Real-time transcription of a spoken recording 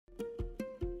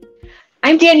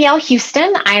I'm Danielle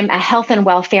Houston. I'm a health and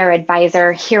welfare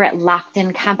advisor here at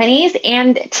Lockton Companies.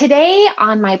 And today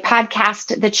on my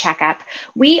podcast, The Checkup,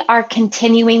 we are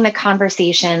continuing the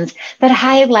conversations that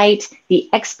highlight the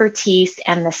expertise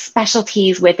and the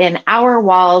specialties within our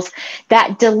walls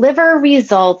that deliver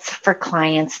results for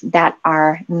clients that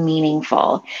are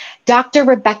meaningful. Dr.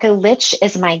 Rebecca Lich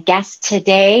is my guest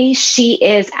today. She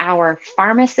is our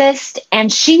pharmacist,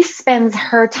 and she spends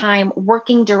her time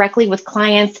working directly with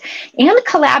clients and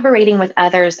collaborating with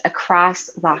others across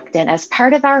Lockton as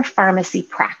part of our pharmacy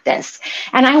practice.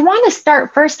 And I want to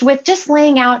start first with just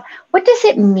laying out, what does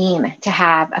it mean to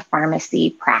have a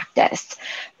pharmacy practice?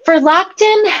 For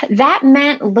Lockton, that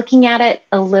meant looking at it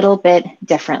a little bit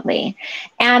differently.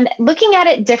 And looking at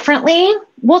it differently,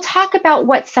 we'll talk about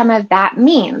what some of that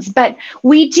means. But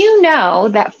we do know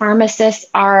that pharmacists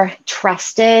are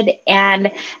trusted,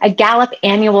 and a Gallup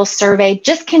annual survey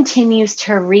just continues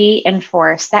to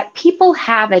reinforce that people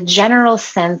have a general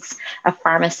sense of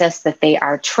pharmacists, that they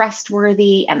are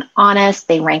trustworthy and honest.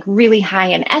 They rank really high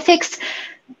in ethics.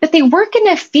 But they work in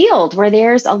a field where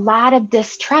there's a lot of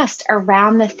distrust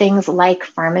around the things like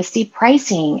pharmacy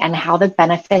pricing and how the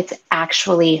benefits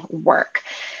actually work.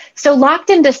 So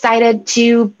Lockton decided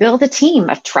to build a team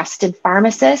of trusted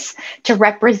pharmacists to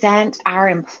represent our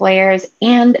employers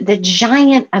and the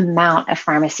giant amount of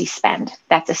pharmacy spend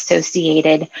that's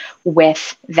associated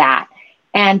with that.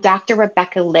 And Dr.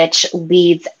 Rebecca Lich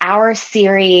leads our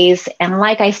series. And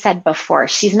like I said before,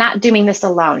 she's not doing this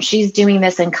alone. She's doing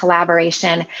this in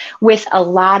collaboration with a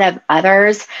lot of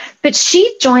others. But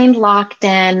she joined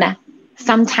Lockton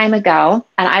some time ago,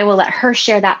 and I will let her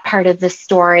share that part of the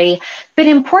story. But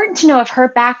important to know of her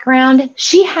background,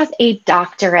 she has a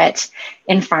doctorate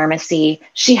in pharmacy.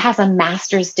 She has a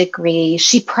master's degree.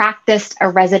 She practiced a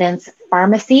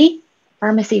pharmacy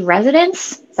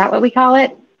residence. Is that what we call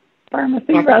it?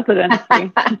 Pharmacy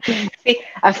residency.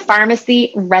 A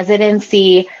pharmacy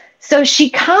residency. So she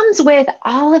comes with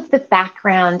all of the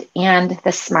background and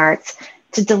the smarts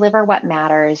to deliver what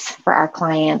matters for our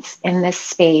clients in this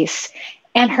space.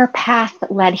 And her path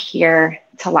led here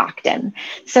to Lockton.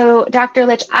 So Dr.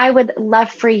 Lich, I would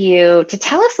love for you to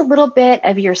tell us a little bit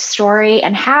of your story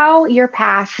and how your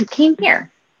path came here.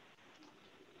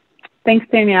 Thanks,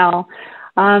 Danielle.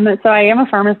 So I am a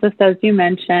pharmacist, as you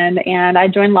mentioned, and I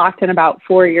joined Lockton about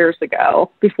 4 years ago.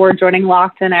 Before joining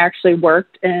Lockton, I actually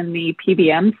worked in the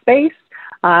PBM space.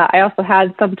 I also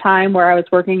had some time where I was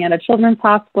working at a children's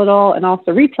hospital and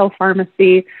also retail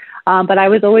pharmacy, but I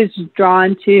was always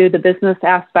drawn to the business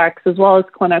aspects as well as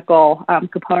clinical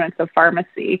components of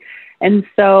pharmacy. And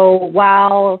so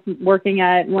while working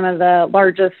at one of the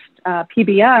largest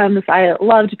PBMs, I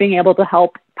loved being able to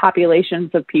help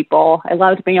populations of people. I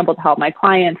loved being able to help my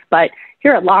clients, but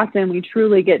here at Lockton, we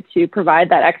truly get to provide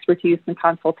that expertise and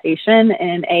consultation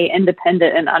in an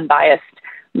independent and unbiased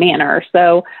manner.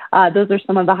 So those are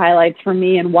some of the highlights for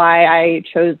me and why I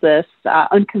chose this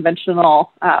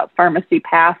unconventional pharmacy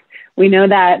path. We know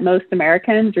that most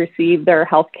Americans receive their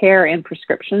health care and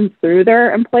prescriptions through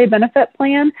their employee benefit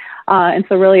plan. And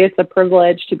so really it's a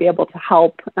privilege to be able to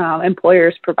help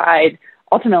employers provide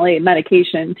ultimately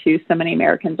medication to so many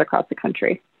Americans across the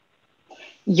country.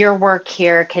 Your work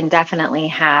here can definitely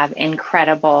have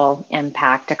incredible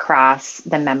impact across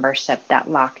the membership that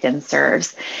Lockton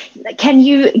serves. Can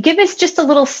you give us just a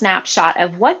little snapshot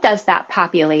of what does that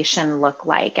population look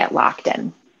like at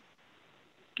Lockton?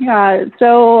 Yeah,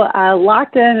 so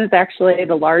Lockton is actually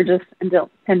the largest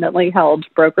independently held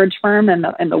brokerage firm in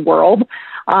the world.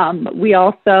 We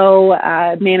also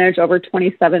manage over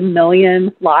 27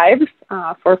 million lives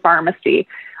for pharmacy.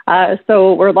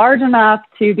 So we're large enough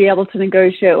to be able to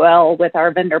negotiate well with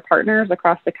our vendor partners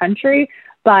across the country,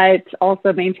 but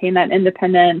also maintain that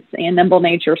independence and nimble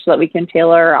nature so that we can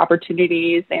tailor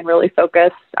opportunities and really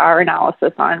focus our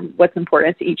analysis on what's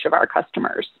important to each of our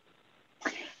customers.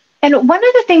 And one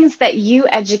of the things that you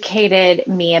educated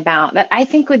me about that I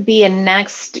think would be a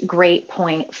next great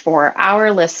point for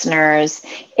our listeners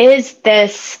is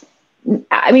this,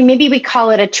 I mean, maybe we call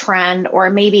it a trend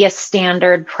or maybe a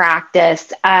standard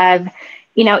practice of,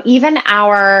 even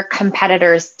our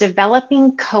competitors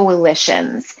developing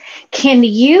coalitions. Can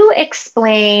you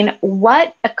explain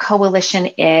what a coalition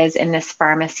is in this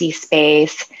pharmacy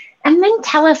space? And then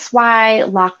tell us why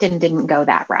Lockton didn't go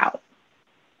that route.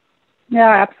 Yeah,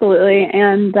 absolutely.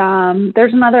 And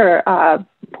there's another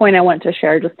point I want to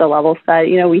share, just a level set.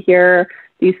 We hear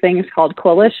these things called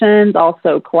coalitions,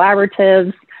 also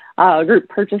collaboratives, group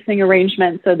purchasing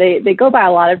arrangements. So they go by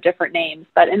a lot of different names.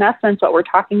 But in essence, what we're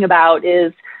talking about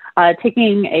is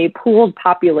taking a pooled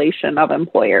population of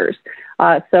employers.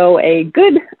 So a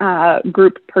good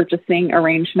group purchasing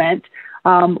arrangement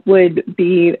would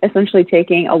be essentially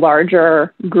taking a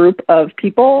larger group of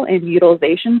people in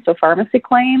utilization, so pharmacy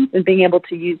claims, and being able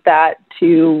to use that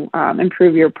to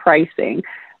improve your pricing.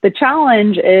 The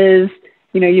challenge is,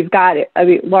 you've got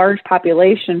a large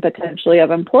population potentially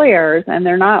of employers, and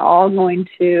they're not all going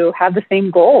to have the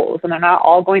same goals, and they're not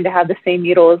all going to have the same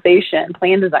utilization,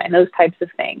 plan design, those types of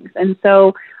things. And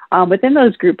so within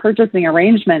those group purchasing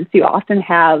arrangements, you often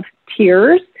have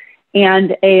tiers,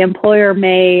 and an employer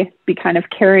may be kind of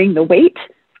carrying the weight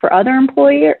for other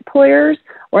employers,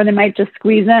 or they might just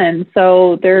squeeze in.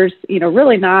 So there's,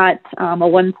 really not a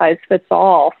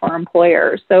one-size-fits-all for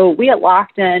employers. So we at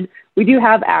Lockton, we do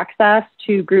have access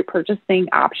to group purchasing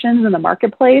options in the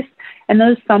marketplace, and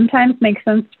those sometimes make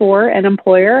sense for an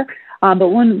employer. But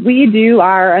when we do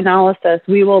our analysis,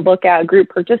 we will look at group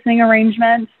purchasing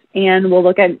arrangements, and we'll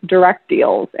look at direct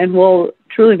deals, and we'll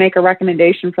truly make a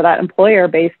recommendation for that employer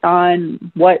based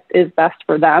on what is best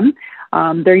for them,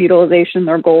 their utilization,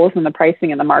 their goals, and the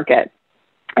pricing in the market.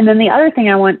 And then the other thing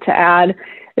I want to add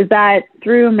is that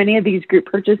through many of these group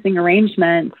purchasing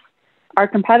arrangements, our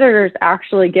competitors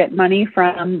actually get money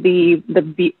from the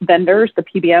vendors, the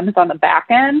PBMs on the back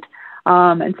end.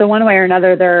 And so one way or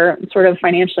another, they're sort of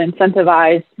financially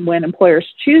incentivized when employers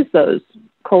choose those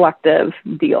collective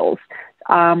deals.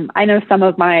 I know some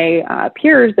of my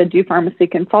peers that do pharmacy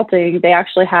consulting, they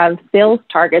actually have sales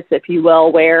targets, if you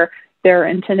will, where they're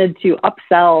intended to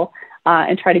upsell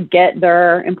and try to get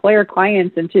their employer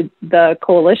clients into the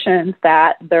coalitions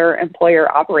that their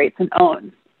employer operates and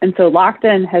owns. And so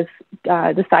Lockton has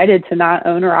decided to not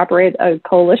own or operate a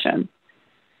coalition,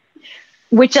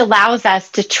 which allows us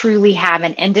to truly have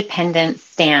an independent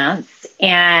stance,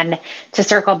 and to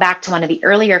circle back to one of the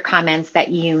earlier comments that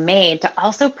you made, to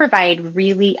also provide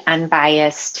really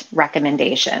unbiased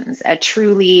recommendations,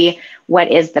 truly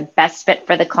what is the best fit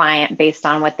for the client based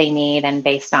on what they need and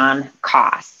based on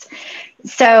costs.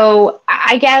 So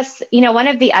I guess, one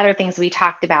of the other things we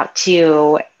talked about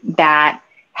too that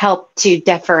help to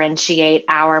differentiate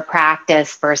our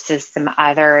practice versus some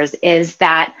others is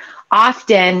that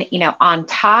often, on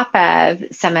top of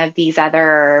some of these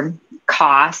other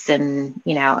costs and,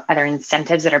 other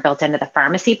incentives that are built into the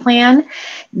pharmacy plan,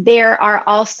 there are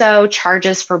also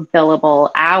charges for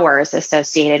billable hours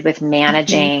associated with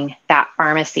managing that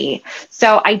pharmacy.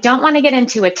 So I don't want to get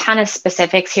into a ton of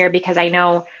specifics here, because I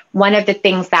know one of the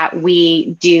things that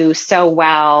we do so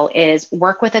well is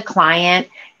work with a client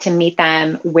to meet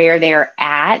them where they're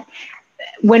at.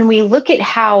 When we look at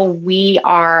how we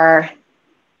are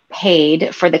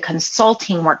paid for the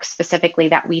consulting work specifically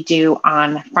that we do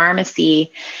on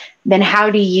pharmacy, then how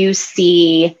do you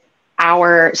see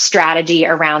our strategy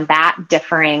around that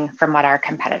differing from what our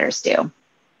competitors do?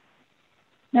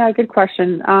 Yeah, good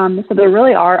question. So there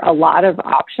really are a lot of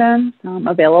options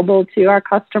available to our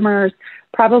customers.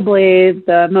 Probably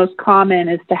the most common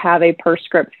is to have a per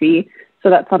script fee. So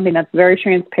that's something that's very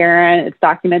transparent. It's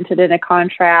documented in a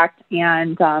contract,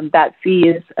 and that fee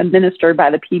is administered by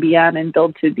the PBM and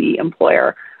billed to the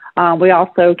employer. We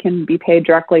also can be paid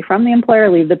directly from the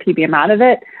employer, leave the PBM out of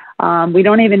it. We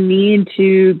don't even need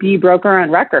to be broker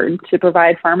on record to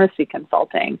provide pharmacy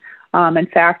consulting. In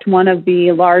fact, one of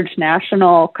the large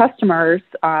national customers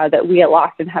that we at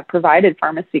Lockton have provided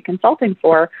pharmacy consulting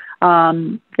for,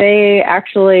 they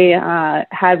actually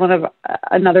had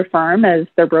another firm as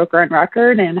their broker on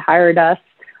record and hired us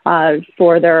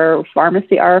for their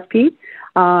pharmacy RFP.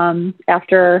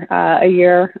 After a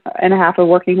year and a half of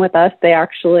working with us, they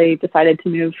actually decided to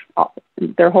move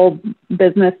their whole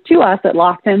business to us at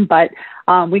Lockton, but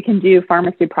we can do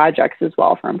pharmacy projects as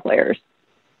well for employers.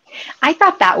 I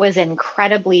thought that was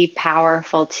incredibly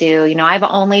powerful too. I've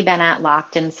only been at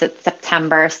Lockton since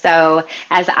September. So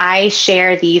as I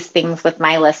share these things with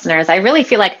my listeners, I really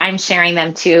feel like I'm sharing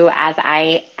them too as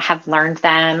I have learned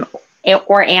them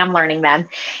or am learning them.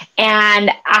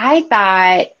 And I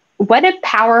thought, what a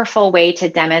powerful way to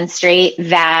demonstrate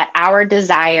that our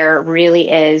desire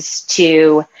really is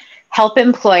to help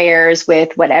employers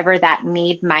with whatever that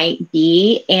need might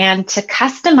be and to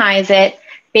customize it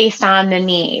based on the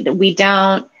need. We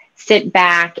don't sit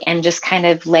back and just kind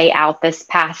of lay out this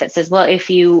path that says, well, if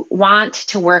you want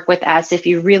to work with us, if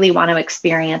you really want to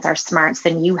experience our smarts,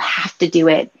 then you have to do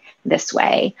it this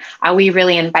way. We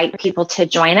really invite people to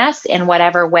join us in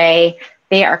whatever way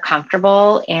they are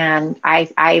comfortable. And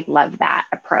I love that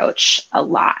approach a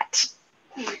lot.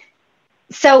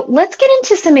 So let's get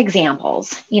into some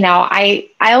examples. I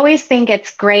always think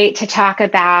it's great to talk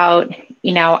about,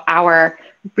 our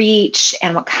reach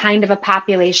and what kind of a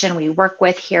population we work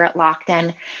with here at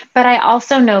Lockton. But I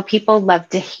also know people love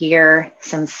to hear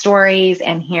some stories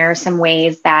and hear some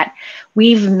ways that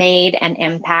we've made an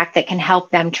impact that can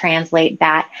help them translate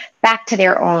that back to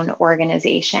their own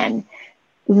organization.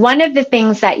 One of the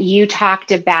things that you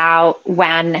talked about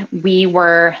when we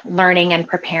were learning and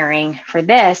preparing for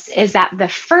this is that the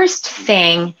first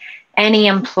thing any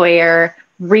employer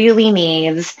really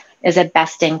needs is a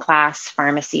best-in-class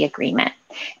pharmacy agreement.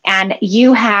 And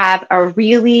you have a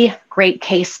really great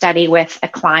case study with a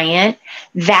client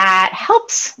that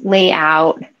helps lay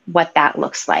out what that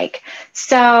looks like.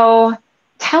 So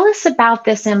tell us about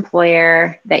this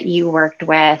employer that you worked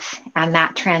with and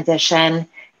that transition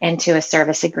into a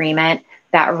service agreement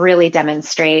that really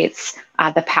demonstrates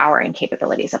the power and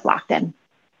capabilities of Lockton.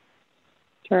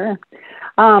 Sure.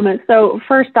 So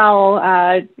first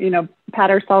I'll, pat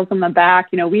ourselves on the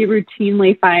back. We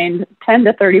routinely find 10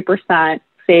 to 30%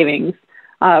 savings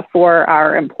for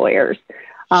our employers.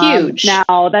 Huge.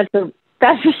 Now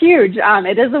that's huge.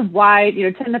 It is a wide,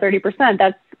 10 to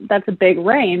 30%. That's a big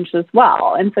range as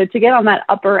well. And so to get on that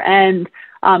upper end,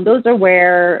 those are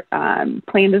where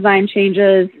plan design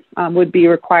changes would be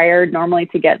required normally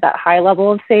to get that high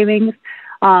level of savings.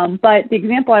 But the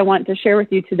example I want to share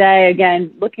with you today,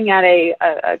 again, looking at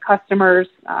a customer's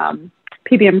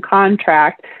PBM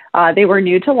contract, they were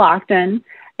new to Lockton.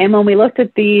 And when we looked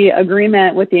at the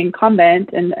agreement with the incumbent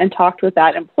and talked with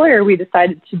that employer, we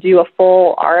decided to do a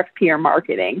full RFP or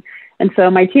marketing. And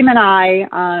so my team and I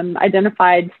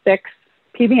identified 6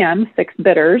 PBMs, 6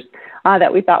 bidders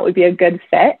that we thought would be a good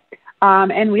fit.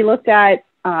 And we looked at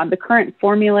the current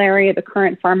formulary, the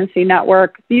current pharmacy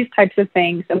network, these types of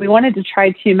things. And we wanted to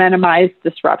try to minimize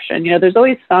disruption. There's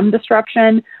always some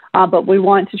disruption, but we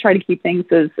want to try to keep things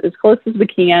as close as we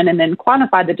can and then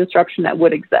quantify the disruption that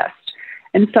would exist.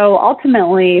 And so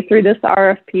ultimately, through this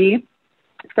RFP,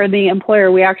 for the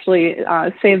employer, we actually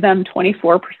saved them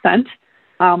 24%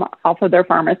 off of their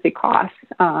pharmacy costs.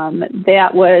 That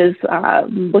was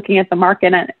looking at the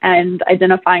market and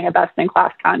identifying a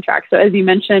best-in-class contract. So as you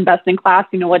mentioned, best-in-class,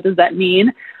 what does that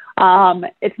mean?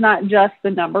 It's not just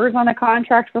the numbers on a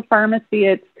contract for pharmacy,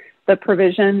 it's the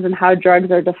provisions and how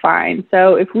drugs are defined.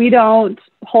 So if we don't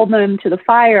hold them to the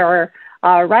fire,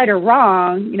 right or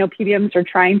wrong, PBMs are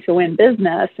trying to win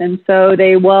business. And so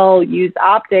they will use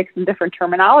optics and different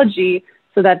terminology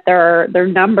so that their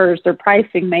numbers, their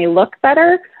pricing may look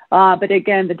better. But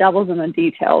again, the devil's in the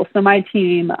details. So my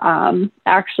team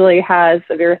actually has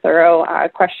a very thorough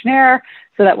questionnaire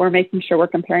so that we're making sure we're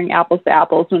comparing apples to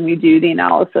apples when we do the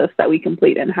analysis that we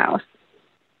complete in-house.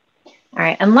 All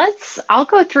right, and I'll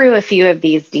go through a few of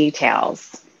these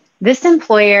details. This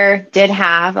employer did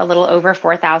have a little over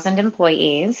 4,000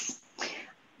 employees.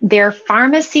 Their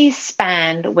pharmacy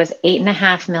spend was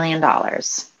 $8.5 million.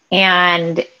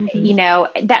 And,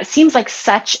 that seems like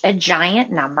such a giant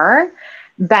number,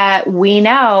 but we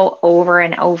know over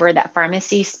and over that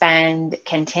pharmacy spend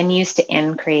continues to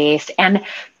increase. And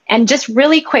just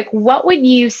really quick, what would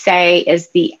you say is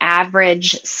the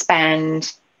average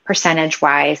spend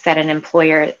percentage-wise that an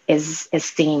employer is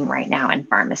seeing right now in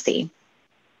pharmacy?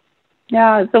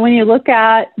 Yeah, so when you look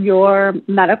at your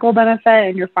medical benefit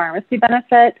and your pharmacy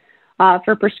benefit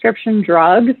for prescription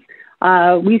drugs,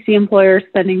 we see employers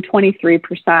spending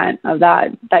 23% of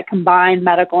that combined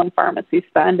medical and pharmacy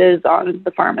spend is on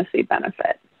the pharmacy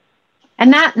benefit.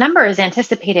 And that number is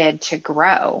anticipated to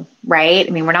grow, right?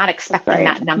 I mean, we're not expecting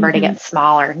that number to get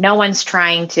smaller. No one's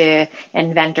trying to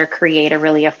invent or create a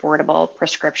really affordable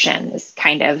prescription is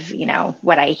kind of,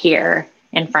 what I hear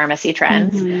in pharmacy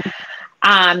trends.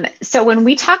 So when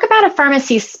we talk about a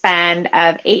pharmacy spend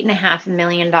of $8.5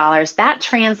 million, that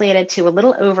translated to a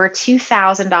little over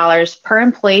 $2,000 per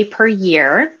employee per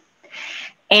year.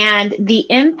 And the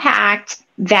impact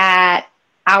that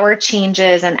our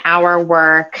changes and our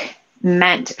work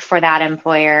meant for that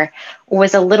employer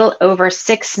was a little over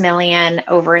 $6 million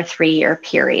over a 3-year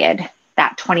period,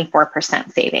 that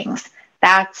 24% savings.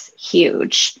 That's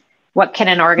huge. What can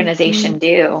an organization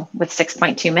do with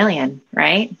 $6.2 million,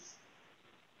 right?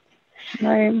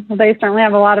 Right. Well, they certainly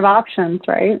have a lot of options,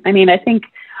 right? I mean, I think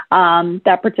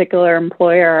that particular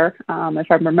employer,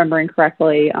 if I'm remembering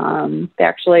correctly, they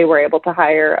actually were able to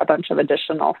hire a bunch of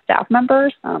additional staff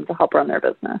members to help run their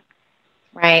business.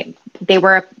 Right. They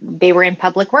were in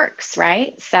public works,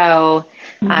 right? So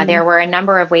there were a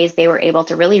number of ways they were able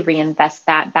to really reinvest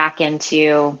that back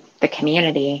into the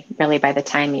community, really, by the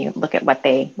time you look at what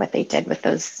they did with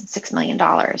those $6 million.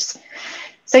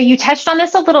 So you touched on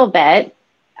this a little bit.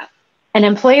 An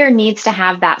employer needs to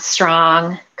have that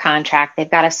strong contract.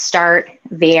 They've got to start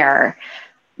there.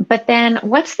 But then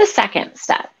what's the second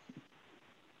step?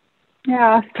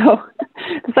 Yeah. So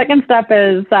the second step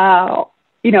is,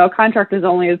 a contract is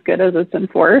only as good as it's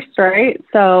enforced, right?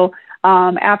 So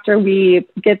after we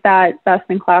get that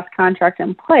best-in-class contract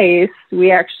in place,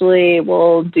 we actually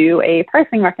will do a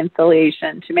pricing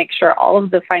reconciliation to make sure all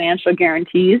of the financial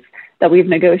guarantees that we've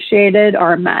negotiated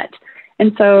are met.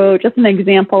 And so just an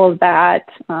example of that,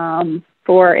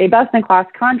 for a best-in-class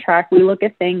contract, we look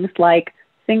at things like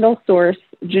single source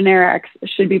generics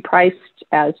should be priced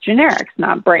as generics,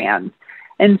 not brands.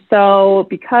 And so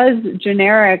because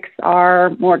generics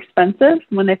are more expensive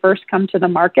when they first come to the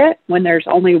market, when there's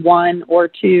only one or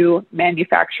two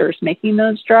manufacturers making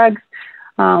those drugs,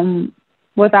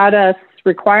 without us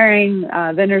requiring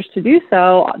vendors to do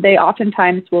so, they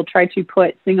oftentimes will try to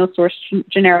put single source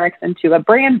generics into a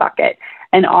brand bucket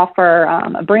and offer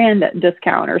a brand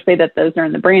discount or say that those are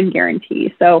in the brand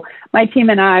guarantee. So my team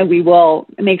and I, we will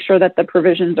make sure that the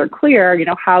provisions are clear.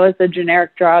 How is a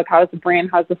generic drug, how is a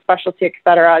brand, how is a specialty, et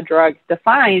cetera, drug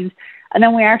defined? And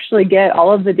then we actually get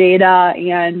all of the data,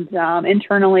 and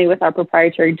internally with our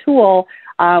proprietary tool,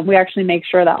 we actually make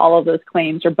sure that all of those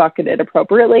claims are bucketed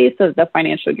appropriately so that the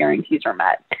financial guarantees are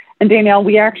met. And Danielle,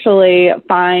 we actually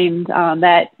find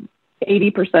that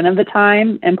 80% of the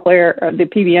time, the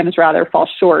PBMs rather fall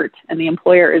short, and the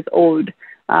employer is owed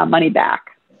money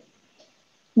back.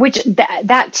 Which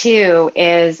that too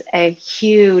is a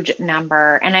huge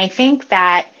number. And I think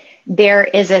that there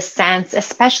is a sense,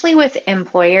 especially with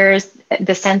employers,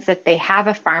 the sense that they have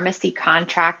a pharmacy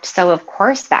contract. So of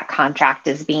course that contract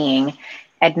is being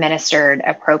administered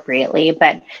appropriately.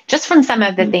 But just from some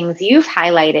of the things you've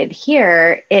highlighted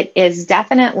here, it is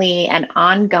definitely an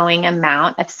ongoing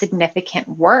amount of significant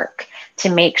work to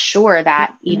make sure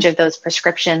that each of those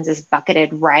prescriptions is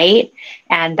bucketed right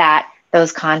and that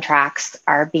those contracts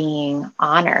are being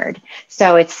honored.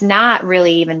 So it's not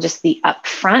really even just the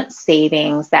upfront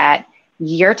savings that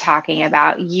you're talking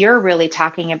about. You're really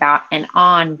talking about an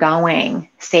ongoing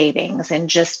savings and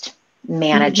just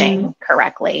managing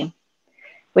correctly,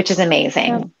 which is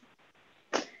amazing.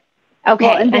 Okay.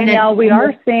 Well, and Danielle, we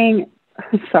are seeing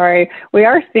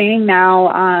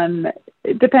now,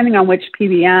 depending on which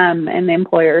PBM and the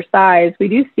employer size, we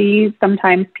do see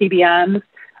sometimes PBMs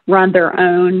run their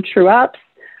own true-ups.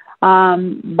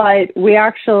 But we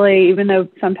actually, even though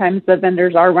sometimes the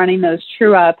vendors are running those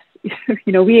true-ups,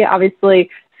 we obviously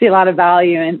see a lot of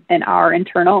value in our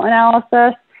internal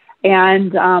analysis.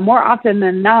 And more often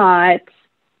than not,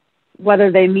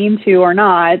 whether they mean to or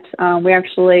not, we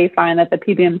actually find that the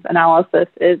PBM's analysis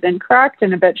is incorrect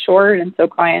and a bit short, and so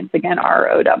clients, again, are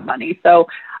owed up money. So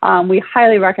we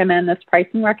highly recommend this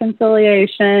pricing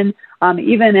reconciliation,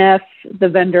 even if the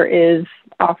vendor is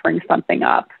offering something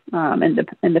up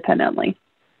independently.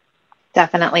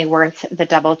 Definitely worth the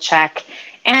double check.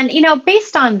 And,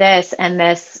 based on this and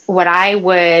this, what I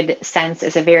would sense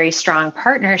is a very strong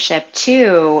partnership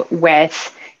too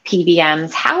with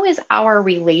PBMs, how is our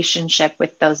relationship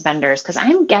with those vendors? Because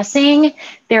I'm guessing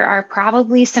there are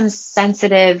probably some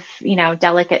sensitive,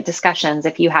 delicate discussions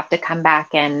if you have to come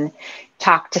back and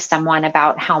talk to someone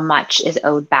about how much is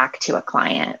owed back to a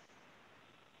client.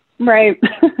 Right,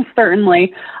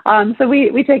 certainly. So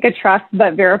we take a trust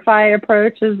but verify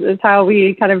approach is how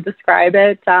we kind of describe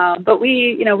it. But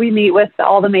we meet with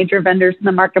all the major vendors in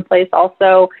the marketplace,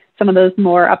 also some of those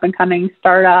more up and coming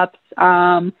startups.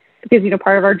 Because,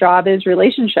 part of our job is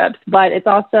relationships, but it's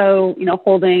also,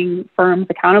 holding firms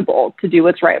accountable to do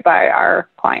what's right by our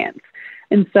clients.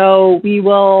 And so we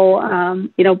will,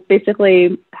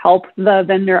 basically help the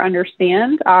vendor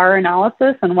understand our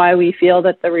analysis and why we feel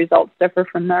that the results differ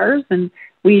from theirs. And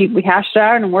we hash it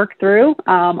out and work through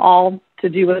all to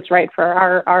do what's right for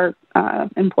our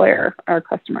employer, our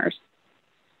customers.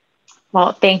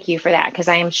 Well, thank you for that, because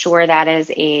I am sure that is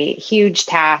a huge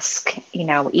task,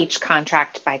 each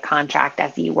contract by contract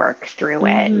as you work through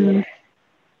it.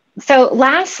 So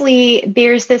lastly,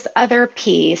 there's this other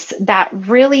piece that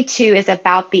really too is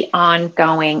about the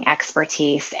ongoing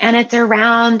expertise, and it's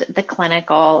around the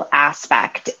clinical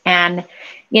aspect. And,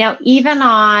 even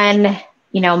on,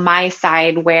 my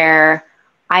side where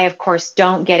I, of course,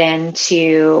 don't get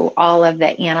into all of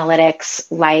the analytics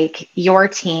like your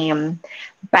team,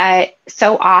 but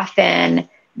so often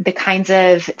the kinds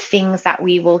of things that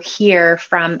we will hear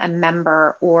from a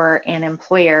member or an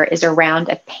employer is around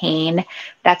a pain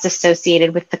that's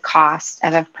associated with the cost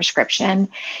of a prescription.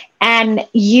 And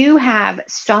you have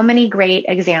so many great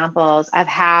examples of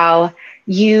how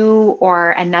you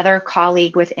or another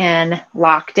colleague within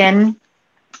Lockton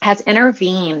has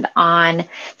intervened on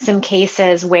some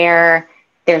cases where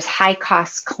there's high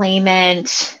cost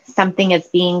claimant, something is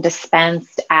being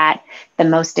dispensed at the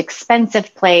most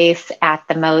expensive place, at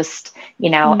the most,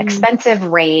 expensive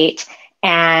rate,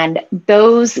 and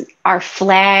those are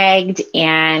flagged.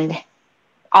 And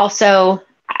also,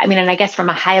 and I guess from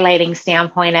a highlighting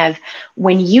standpoint of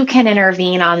when you can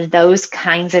intervene on those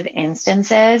kinds of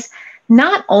instances,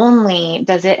 not only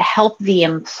does it help the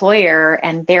employer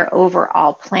and their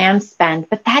overall plan spend,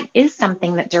 but that is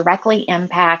something that directly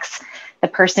impacts the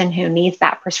person who needs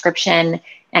that prescription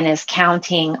and is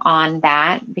counting on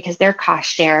that because their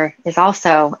cost share is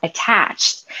also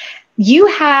attached. You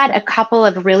had a couple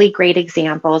of really great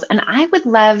examples, and I would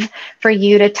love for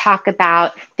you to talk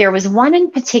about, there was one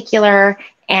in particular,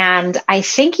 and I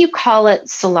think you call it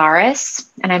Solaris,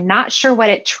 and I'm not sure what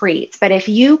it treats, but if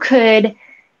you could,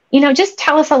 just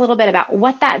tell us a little bit about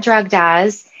what that drug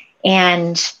does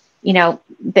and,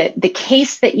 the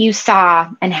case that you saw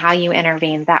and how you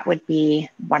intervened, that would be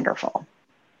wonderful.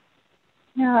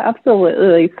 Yeah,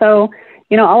 absolutely. So,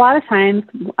 a lot of times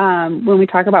when we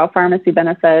talk about pharmacy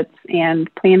benefits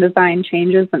and plan design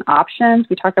changes and options,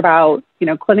 we talk about,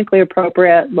 clinically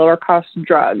appropriate, lower cost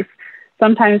drugs.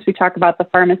 Sometimes we talk about the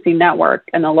pharmacy network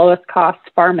and the lowest cost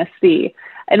pharmacy.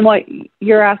 And what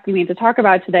you're asking me to talk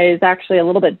about today is actually a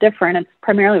little bit different. It's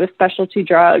primarily with specialty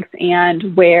drugs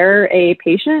and where a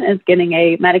patient is getting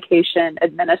a medication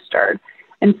administered.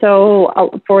 And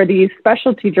so for these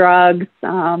specialty drugs,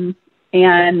 we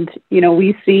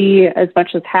see as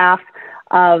much as half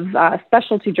of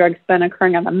specialty drug spend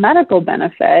occurring on the medical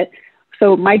benefit.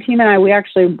 So my team and I, we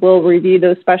actually will review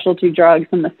those specialty drugs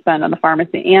and the spend on the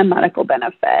pharmacy and medical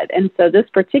benefit. And so this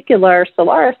particular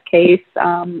Solaris case,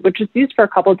 which is used for a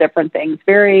couple of different things,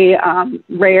 very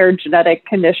rare genetic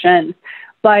conditions,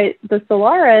 but the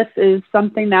Solaris is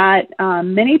something that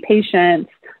many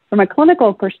patients, from a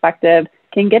clinical perspective,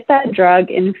 can get that drug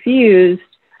infused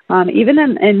even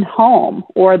in home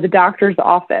or the doctor's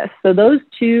office. So those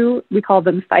two, we call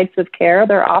them sites of care.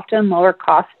 They're often lower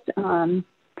cost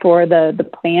for the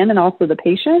plan and also the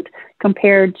patient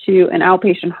compared to an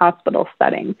outpatient hospital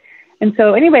setting. And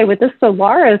so anyway, with this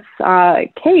Solaris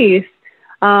case,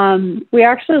 we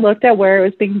actually looked at where it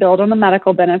was being billed on the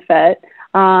medical benefit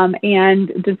and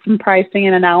did some pricing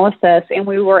and analysis. And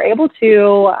we were able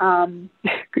to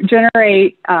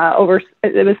generate it was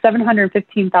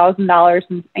 $715,000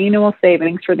 in annual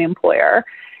savings for the employer.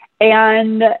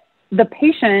 And the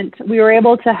patient, we were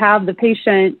able to have the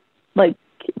patient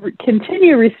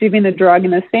continue receiving the drug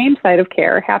in the same site of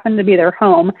care, happened to be their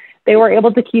home. They were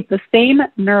able to keep the same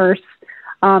nurse.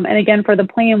 And again, for the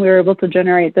plan, we were able to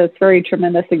generate this very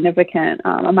tremendous, significant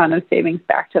amount of savings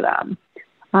back to them.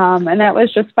 And that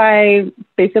was just by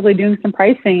basically doing some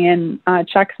pricing and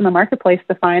checks in the marketplace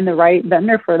to find the right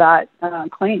vendor for that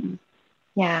claim.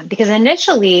 Yeah, because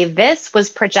initially this was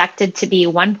projected to be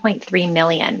 $1.3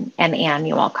 million in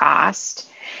annual cost.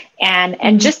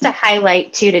 And just to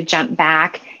highlight too, to jump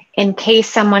back, in case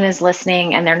someone is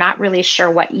listening and they're not really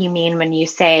sure what you mean when you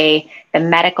say the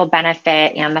medical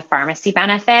benefit and the pharmacy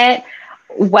benefit,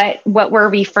 what we're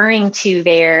referring to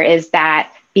there is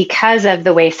that because of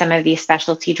the way some of these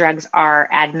specialty drugs are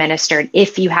administered,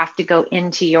 if you have to go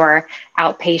into your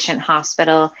outpatient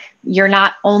hospital, you're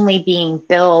not only being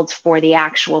billed for the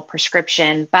actual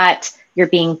prescription, but you're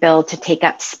being billed to take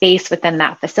up space within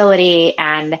that facility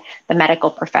and the medical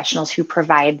professionals who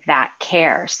provide that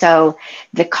care. So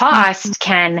the cost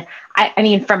can,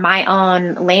 from my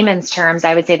own layman's terms,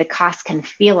 I would say the cost can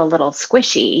feel a little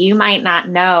squishy. You might not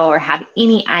know or have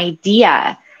any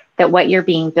idea that what you're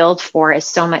being billed for is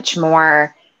so much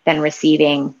more than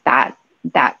receiving that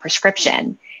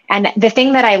prescription. And the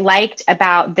thing that I liked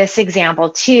about this example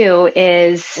too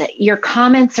is your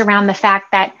comments around the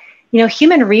fact that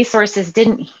human resources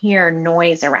didn't hear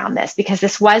noise around this because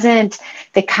this wasn't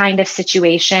the kind of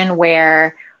situation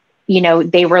where,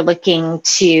 they were looking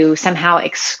to somehow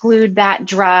exclude that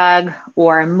drug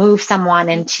or move someone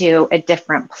into a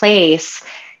different place.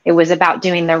 It was about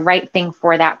doing the right thing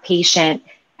for that patient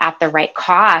at the right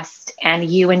cost. And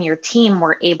you and your team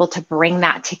were able to bring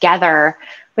that together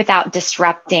without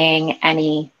disrupting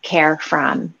any care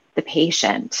from the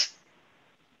patient.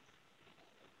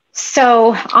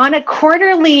 So on a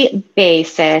quarterly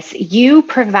basis, you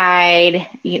provide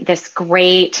this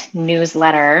great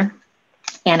newsletter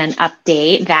and an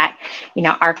update that,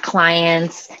 our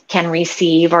clients can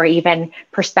receive, or even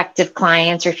prospective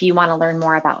clients, or if you want to learn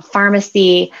more about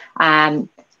pharmacy,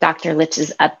 Dr.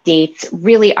 Lich's updates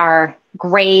really are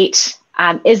great.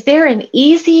 Is there an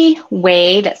easy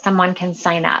way that someone can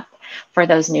sign up for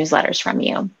those newsletters from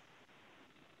you?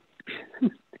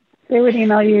 They would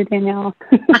email you, Danielle.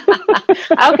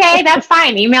 Okay, that's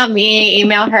fine. Email me,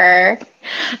 email her.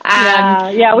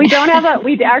 Yeah, we don't have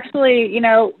we actually,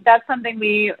 that's something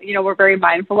we're very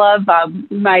mindful of.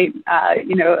 We might,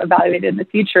 evaluate it in the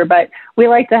future, but we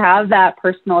like to have that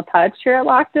personal touch here at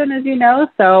Lockton, as you know.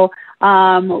 So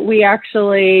we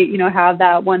actually, have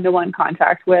that one-to-one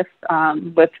contact with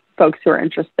folks who are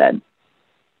interested.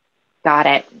 Got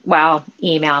it. Well,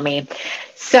 email me.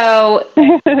 So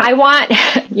I want,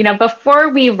 before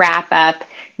we wrap up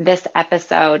this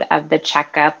episode of the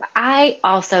checkup, I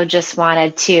also just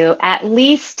wanted to at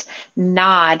least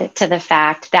nod to the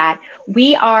fact that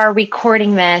we are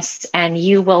recording this and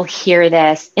you will hear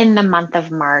this in the month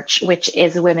of March, which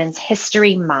is Women's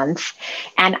History Month.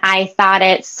 And I thought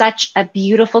it such a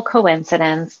beautiful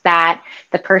coincidence that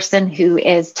the person who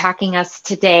is talking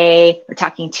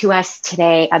to us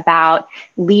today about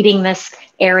leading this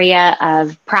area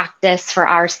of practice for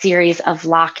our series of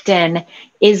Lockton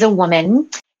is a woman.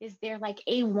 Is there like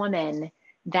a woman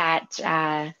that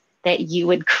that you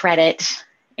would credit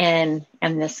in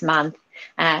this month?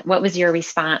 What was your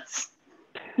response?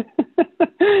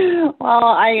 Well,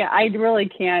 I really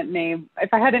can't name.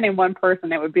 If I had to name one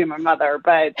person, it would be my mother.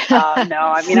 But no,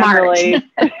 I mean,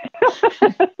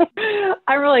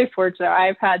 I'm really fortunate.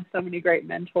 I've had so many great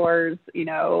mentors.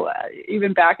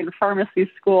 Even back in pharmacy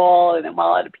school, and then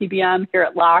while at a PBM here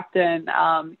at Lockton.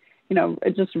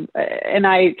 And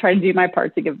I try to do my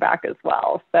part to give back as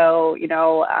well. So,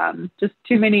 just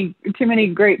too many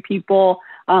great people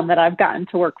that I've gotten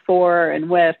to work for and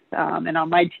with and on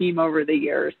my team over the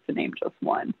years, to name just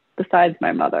one, besides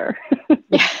my mother.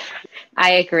 Yeah,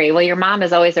 I agree. Well, your mom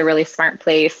is always a really smart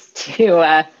place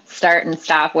to start and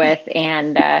stop with.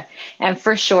 And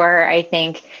for sure, I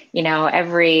think,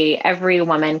 every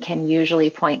woman can usually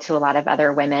point to a lot of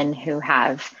other women who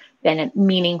have been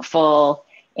meaningful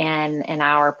in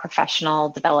our professional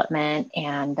development,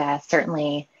 and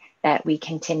certainly that we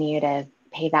continue to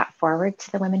pay that forward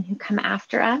to the women who come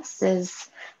after us is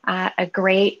a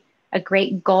great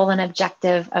goal and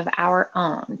objective of our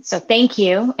own. So thank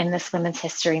you in this Women's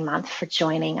History Month for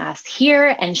joining us here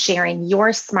and sharing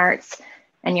your smarts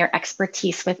and your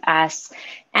expertise with us.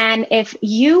 And if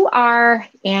you are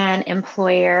an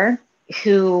employer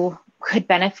who could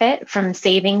benefit from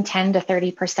saving 10 to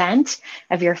 30%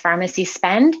 of your pharmacy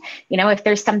spend, if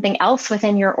there's something else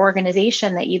within your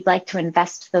organization that you'd like to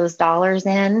invest those dollars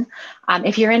in,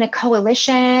 if you're in a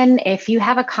coalition, if you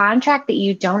have a contract that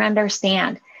you don't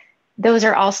understand, those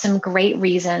are all some great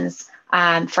reasons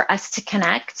for us to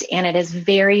connect. And it is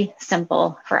very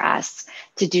simple for us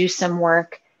to do some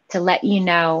work to let you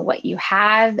know what you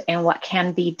have and what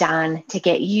can be done to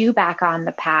get you back on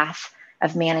the path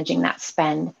of managing that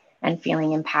spend and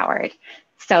feeling empowered.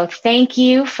 So thank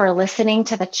you for listening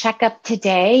to the checkup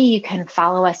today. You can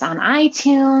follow us on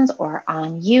iTunes or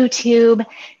on YouTube.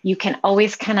 You can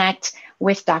always connect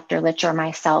with Dr. Lich or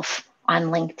myself on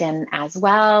LinkedIn as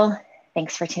well.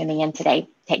 Thanks for tuning in today.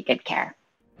 Take good care.